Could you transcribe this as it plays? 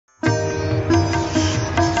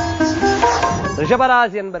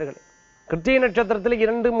ரிஷபராசி என்பர்களே, கிருத்திகை நட்சத்திரத்துல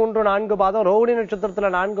 2, 3, 4 பாதம், ரோகிணி நட்சத்திரத்துல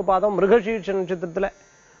 4 பாதம், மிருகசீர்ஷ நட்சத்திரத்துல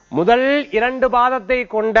முதல் 2 பாதத்தை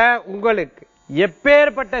கொண்ட உங்களுக்கு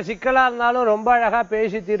எப்பேற்பட்ட சிக்கலா இருந்தாலும் ரொம்ப அழகா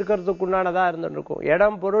பேசி தீர்க்கறதுக்குண்டானதா இருந்துருக்கும்.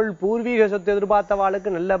 இடம், பொருள், பூர்வீக சொத்து எதிர்பார்த்தவாளுக்கு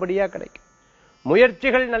நல்லபடியா கிடைக்கும்.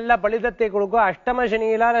 முயற்சிகள் நல்ல பலிதத்தை கொடுக்கும். அஷ்டம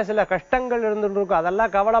சனியிலான சில கஷ்டங்கள் இருந்துருக்கும்,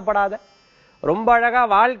 அதெல்லாம் கவலைப்படாத. ரொம்ப அழகா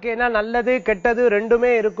வாழ்க்கைனா நல்லது கெட்டது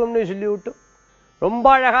ரெண்டுமே இருக்கும்னு சொல்லிவிட்டு ரொம்ப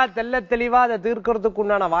அழகா தெல்ல தெளிவா அதை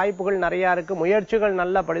தீர்க்கறதுக்குண்டான வாய்ப்புகள் நிறைய இருக்கு. முயற்சிகள்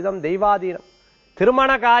நல்ல பலிதம். தெய்வாதீனம்.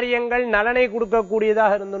 திருமண காரியங்கள் நலனை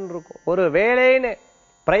கொடுக்கக்கூடியதாக இருந்துன்னு இருக்கும். ஒரு வேலைன்னு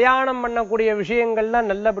பிரயாணம் பண்ணக்கூடிய விஷயங்கள்லாம்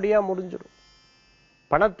நல்லபடியா முடிஞ்சிடும்.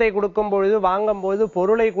 பணத்தை கொடுக்கும் பொழுது வாங்கும் பொழுது,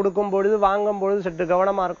 பொருளை கொடுக்கும் பொழுது வாங்கும் பொழுது சற்று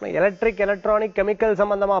கவனமா இருக்கணும். எலக்ட்ரிக், எலக்ட்ரானிக், கெமிக்கல்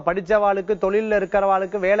சம்பந்தமா படிச்சவாளுக்கு, தொழில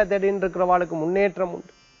இருக்கிறவாளுக்கு, வேலை தேடின்னு இருக்கிறவாளுக்கு முன்னேற்றம்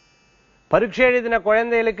உண்டு. பரீட்சை எழுதின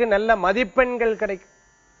குழந்தைகளுக்கு நல்ல மதிப்பெண்கள் கிடைக்கும்.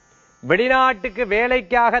 வெளிநாட்டுக்கு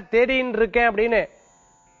வேலைக்காக தேடின்னு இருக்கேன் அப்படின்னு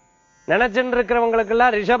நினைச்சுட்டு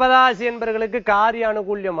இருக்கிறவங்களுக்கெல்லாம் ரிஷபராசி என்பவர்களுக்கு காரிய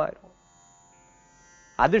அனுகூல்யமாயிரும்.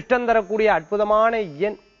 அதிர்ஷ்டம் தரக்கூடிய அற்புதமான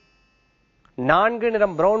எண் 4,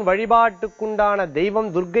 நிறம் பிரவுன். வழிபாட்டுக்குண்டான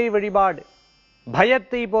தெய்வம் துர்க்கை வழிபாடு.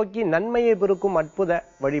 பயத்தை போக்கி நன்மையை பெருக்கும் அற்புத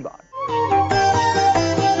வழிபாடு.